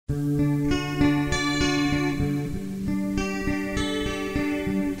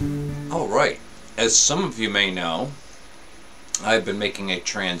As some of you may know, I've been making a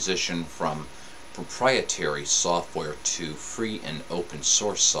transition from proprietary software to free and open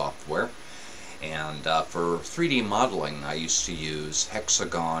source software. And for 3D modeling, I used to use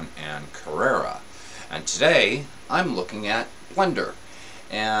Hexagon and Carrera. And today, I'm looking at Blender.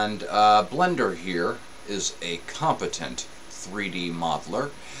 And Blender here is a competent 3D modeler.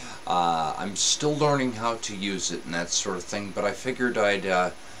 I'm still learning how to use it and that sort of thing, but I figured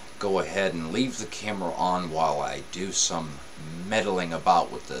I'd go ahead and leave the camera on while I do some meddling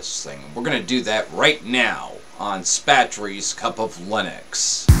about with this thing. We're going to do that right now on Spatry's Cup of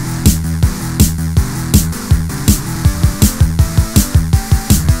Linux.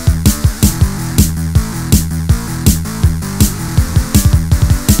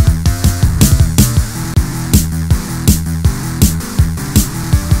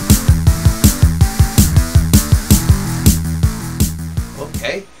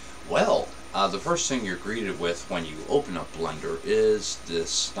 Okay, well, the first thing you're greeted with when you open up Blender is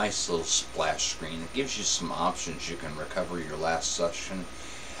this nice little splash screen. It gives you some options. You can recover your last session.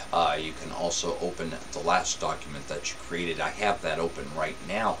 You can also open the last document that you created. I have that open right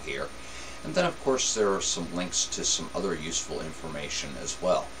now here. And then, of course, there are some links to some other useful information as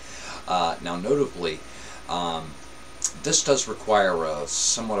well. Now, notably, this does require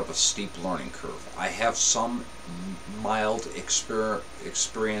somewhat of a steep learning curve. I have some mild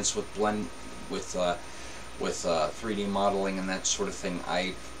experience with 3D modeling and that sort of thing.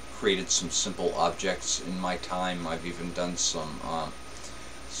 I created some simple objects in my time. I've even done some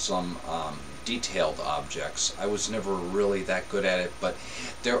detailed objects. I was never really that good at it, but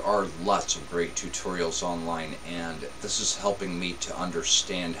there are lots of great tutorials online, and this is helping me to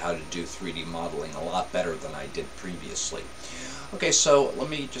understand how to do 3D modeling a lot better than I did previously. Okay, so let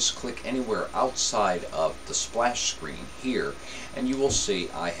me just click anywhere outside of the splash screen here, and you will see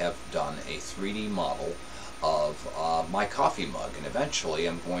I have done a 3D model of my coffee mug, and eventually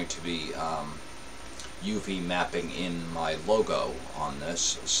I'm going to be UV mapping in my logo on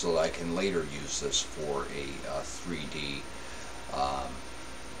this so that I can later use this for a 3D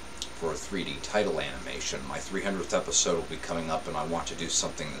title animation. My 300th episode will be coming up, and I want to do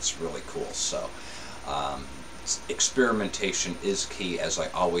something that's really cool. So experimentation is key, as I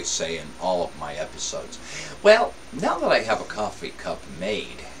always say in all of my episodes. Well, now that I have a coffee cup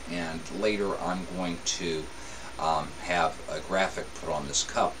made, and later I'm going to have a graphic put on this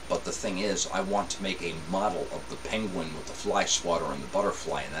cup, but the thing is, I want to make a model of the penguin with the fly swatter and the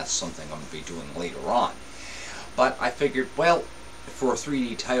butterfly, and that's something I'm going to be doing later on. But I figured, well, for a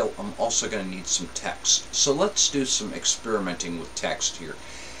 3D title, I'm also going to need some text. So let's do some experimenting with text here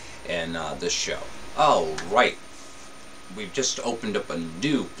in this show. Oh, right. We've just opened up a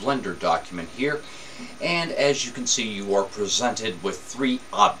new Blender document here, and as you can see, you are presented with 3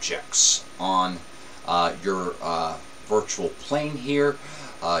 objects on your virtual plane here.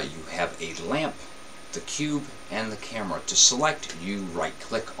 You have a lamp, the cube, and the camera. To select, you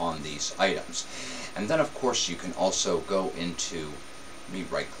right-click on these items. And then, of course, you can also go into, let me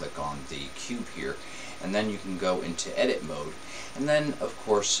right-click on the cube here, and then you can go into edit mode. And then, of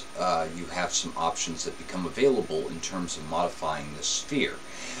course, you have some options that become available in terms of modifying the sphere.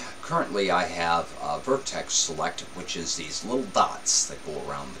 Currently, I have vertex select, which is these little dots that go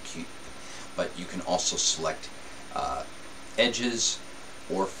around the cube. But you can also select edges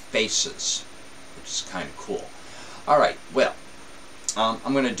or faces, which is kind of cool. Alright, well,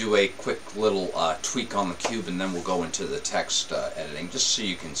 I'm going to do a quick little tweak on the cube, and then we'll go into the text editing, just so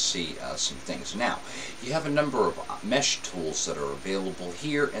you can see some things. Now, you have a number of mesh tools that are available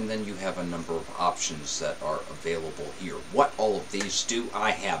here, and then you have a number of options that are available here. What all of these do,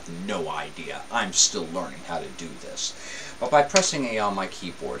 I have no idea. I'm still learning how to do this. But by pressing A on my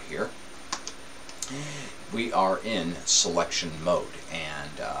keyboard here, we are in selection mode,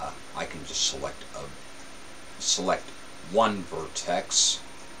 and I can just select one vertex,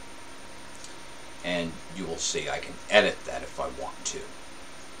 and you will see I can edit that if I want to.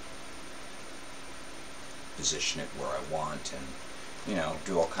 Position it where I want, and, you know,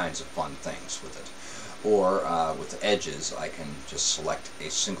 do all kinds of fun things with it. Or with edges, I can just select a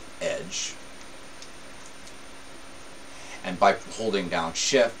single edge, and by holding down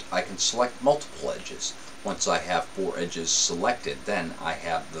Shift, I can select multiple edges. Once I have 4 edges selected, then I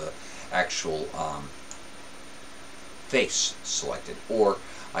have the actual face selected. Or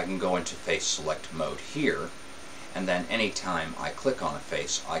I can go into face select mode here, and then anytime I click on a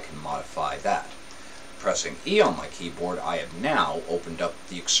face, I can modify that. Pressing E on my keyboard, I have now opened up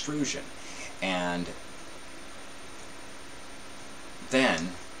the extrusion, and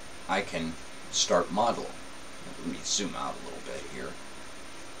then I can start modeling. Let me zoom out a little bit here.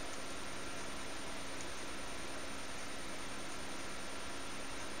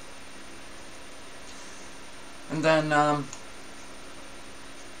 and then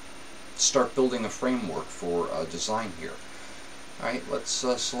start building a framework for design here. Alright, let's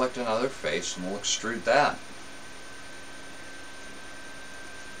select another face and we'll extrude that.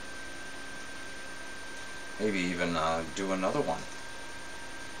 Maybe even do another one.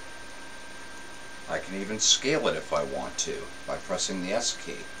 I can even scale it if I want to by pressing the S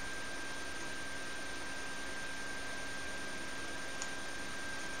key.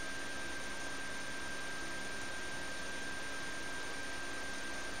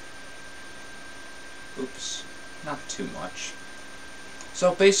 Oops, not too much.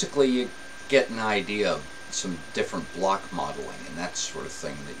 So basically you get an idea of some different block modeling and that sort of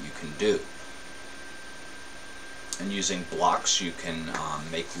thing that you can do. And using blocks you can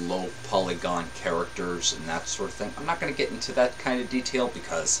make low polygon characters and that sort of thing. I'm not going to get into that kind of detail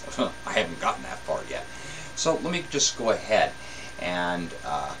because I haven't gotten that far yet. So let me just go ahead and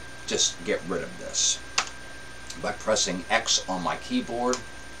just get rid of this by pressing X on my keyboard,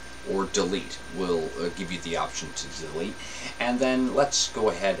 or delete will give you the option to delete. And then let's go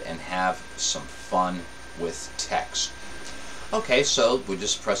ahead and have some fun with text. Okay, so we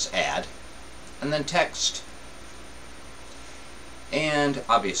just press add and then text. And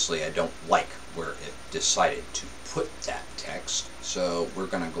obviously I don't like where it decided to put that text, so we're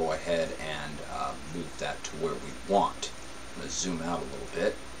going to go ahead and move that to where we want. I'm going to zoom out a little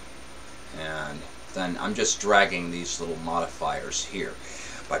bit, and then I'm just dragging these little modifiers here.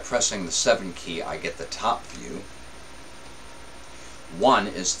 By pressing the 7 key I get the top view, 1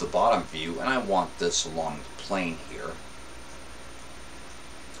 is the bottom view, and I want this along the plane here,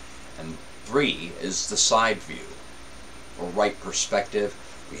 and 3 is the side view. For right perspective,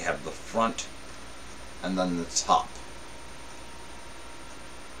 we have the front and then the top.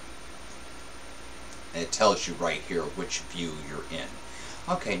 And it tells you right here which view you're in.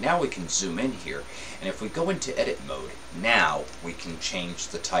 Okay, now we can zoom in here, and if we go into edit mode, now we can change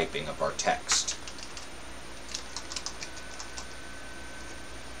the typing of our text.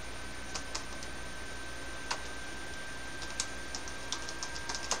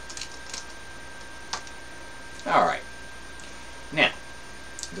 Alright. Now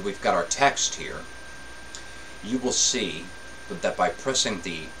that we've got our text here, you will see that by pressing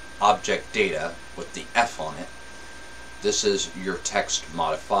the object data with the F on it, this is your text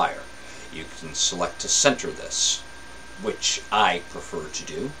modifier. You can select to center this, which I prefer to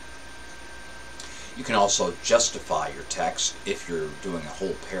do. You can also justify your text if you're doing a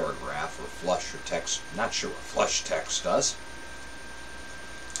whole paragraph, or flush your text. Not sure what flush text does.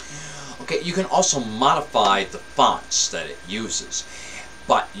 Okay, you can also modify the fonts that it uses,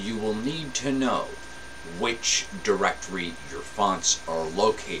 but you will need to know which directory your fonts are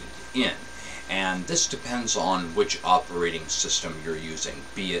located in, and this depends on which operating system you're using,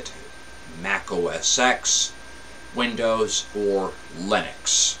 be it Mac OS X, Windows, or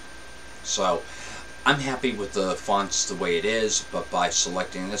Linux. So I'm happy with the fonts the way it is, but by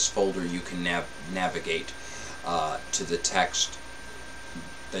selecting this folder you can navigate to the text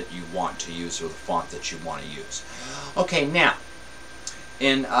that you want to use, or the font that you want to use. Okay, now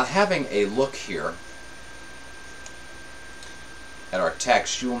in having a look here at our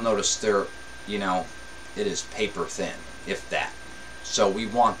text, you will notice there, it is paper thin, if that. So we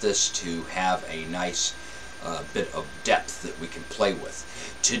want this to have a nice bit of depth that we can play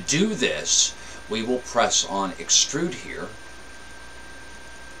with. To do this, we will press on extrude here.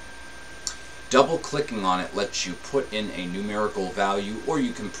 Double clicking on it lets you put in a numerical value, or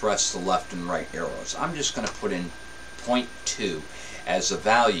you can press the left and right arrows. I'm just going to put in 0.2 as a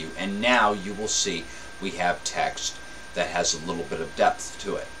value, and now you will see we have text that has a little bit of depth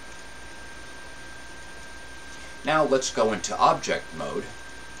to it. Now let's go into object mode,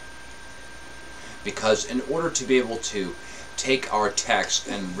 because in order to be able to take our text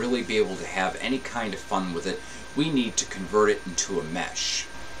and really be able to have any kind of fun with it, we need to convert it into a mesh.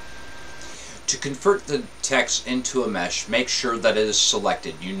 To convert the text into a mesh, make sure that it is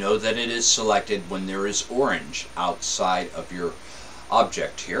selected. You know that it is selected when there is orange outside of your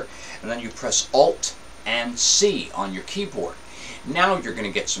object here, and then you press Alt and C on your keyboard. Now you're going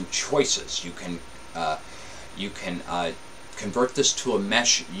to get some choices. You can convert this to a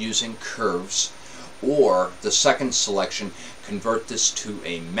mesh using curves, or the second selection, convert this to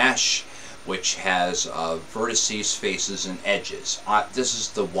a mesh which has vertices, faces, and edges. This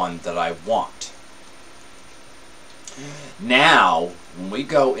is the one that I want. Now, when we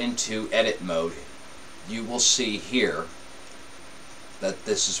go into edit mode, you will see here that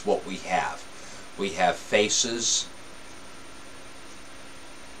this is what we have. We have faces.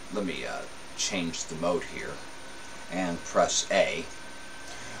 Let me change the mode here and press A.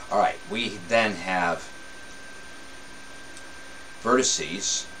 Alright, we then have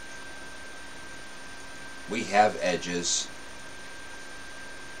vertices, we have edges,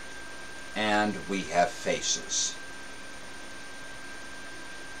 and we have faces.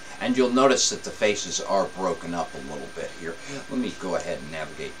 And you'll notice that the faces are broken up a little bit here. Let me go ahead and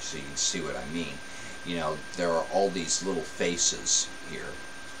navigate so you can see what I mean. You know, there are all these little faces here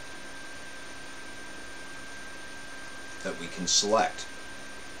that we can select.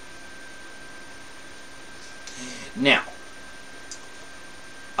 Now,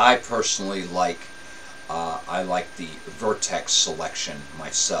 I personally like the vertex selection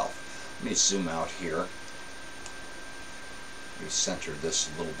myself. Let me zoom out here. Recenter this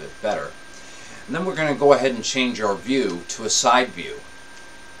a little bit better. And then we're going to go ahead and change our view to a side view,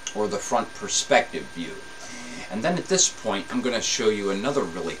 or the front perspective view. And then at this point I'm going to show you another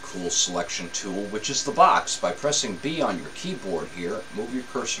really cool selection tool, which is the box. By pressing B on your keyboard here, move your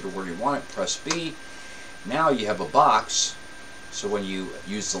cursor to where you want it, press B. Now you have a box, so when you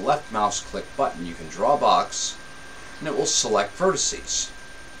use the left mouse click button you can draw a box and it will select vertices.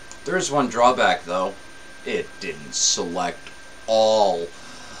 There is one drawback though. It didn't select all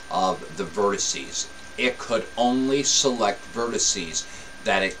of the vertices. It could only select vertices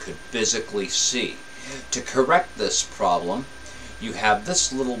that it could physically see. To correct this problem, you have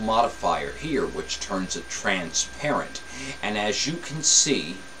this little modifier here which turns it transparent. And as you can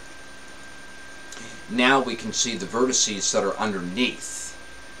see, now we can see the vertices that are underneath.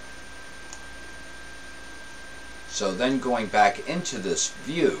 So then going back into this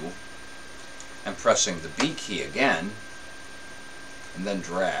view and pressing the B key again, and then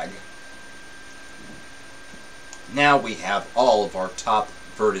drag, now we have all of our top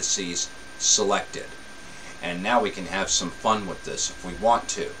vertices selected. And now we can have some fun with this if we want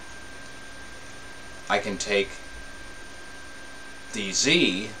to. I can take the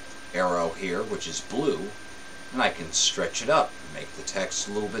Z arrow here, which is blue, and I can stretch it up and make the text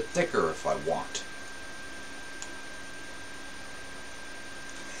a little bit thicker if I want.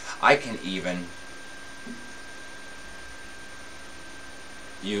 I can even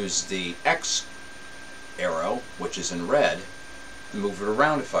use the X arrow, which is in red, and move it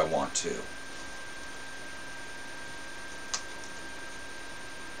around if I want to.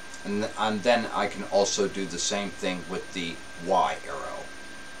 And then I can also do the same thing with the Y arrow.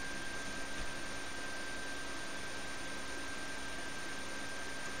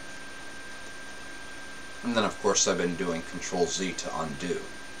 And then of course I've been doing Control Z to undo.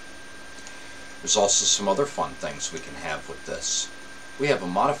 There's also some other fun things we can have with this. We have a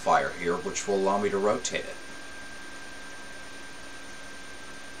modifier here which will allow me to rotate it.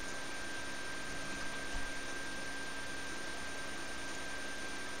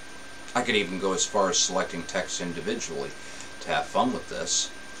 I could even go as far as selecting text individually to have fun with this.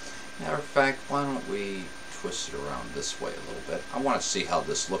 Matter of fact, why don't we twist it around this way a little bit. I want to see how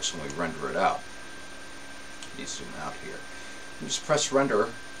this looks when we render it out. Let me zoom out here. And just press render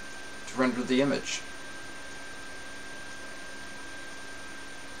to render the image.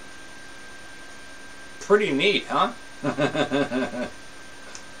 Pretty neat, huh? Let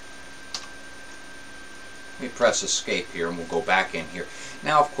me press escape here and we'll go back in here.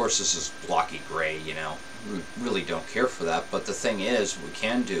 Now of course this is blocky gray, you know. We really don't care for that, but the thing is, what we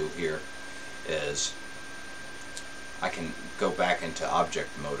can do here is I can go back into object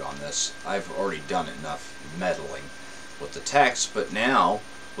mode on this. I've already done enough meddling with the text, but now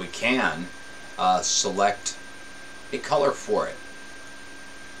we can select a color for it.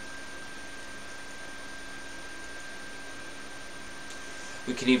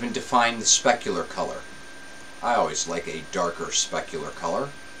 We can even define the specular color. I always like a darker specular color.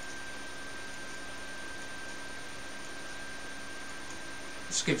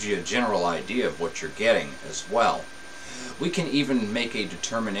 This gives you a general idea of what you're getting as well. We can even make a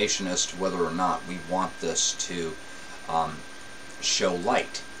determination as to whether or not we want this to show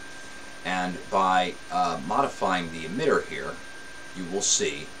light. And by modifying the emitter here, you will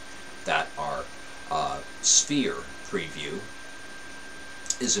see that our sphere preview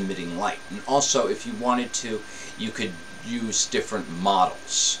is emitting light. And also, if you wanted to, you could use different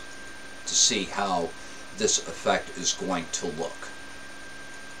models to see how this effect is going to look.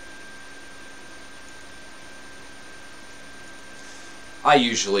 I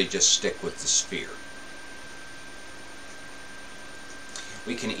usually just stick with the sphere.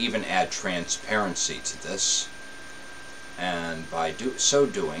 We can even add transparency to this, and by so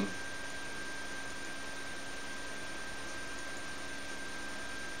doing,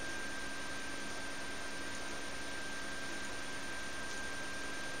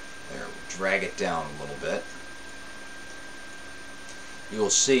 there, drag it down a little bit, you will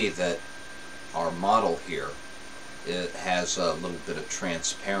see that our model here it has a little bit of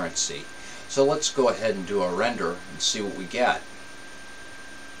transparency. So let's go ahead and do a render and see what we get.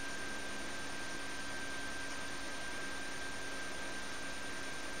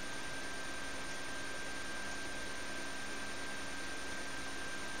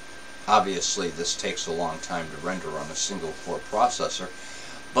 Obviously this takes a long time to render on a single core processor,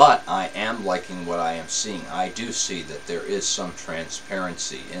 but I am liking what I am seeing. I do see that there is some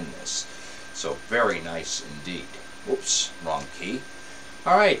transparency in this. So very nice indeed. Oops, wrong key.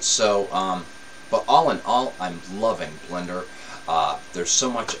 Alright, so, but all in all, I'm loving Blender. There's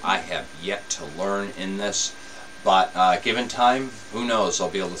so much I have yet to learn in this, but given time, who knows, I'll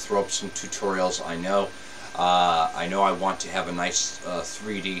be able to throw up some tutorials. I know I want to have a nice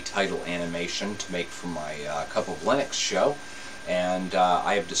 3D title animation to make for my Cup of Linux show, and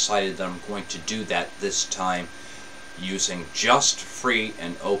I have decided that I'm going to do that this time using just free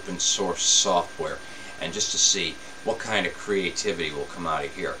and open source software, and just to see what kind of creativity will come out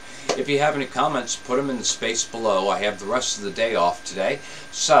of here. If you have any comments, put them in the space below. I have the rest of the day off today,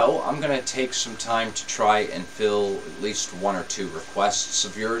 so I'm going to take some time to try and fill at least 1 or 2 requests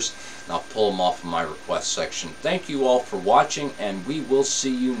of yours, and I'll pull them off of my request section. Thank you all for watching, and we will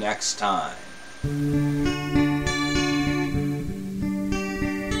see you next time.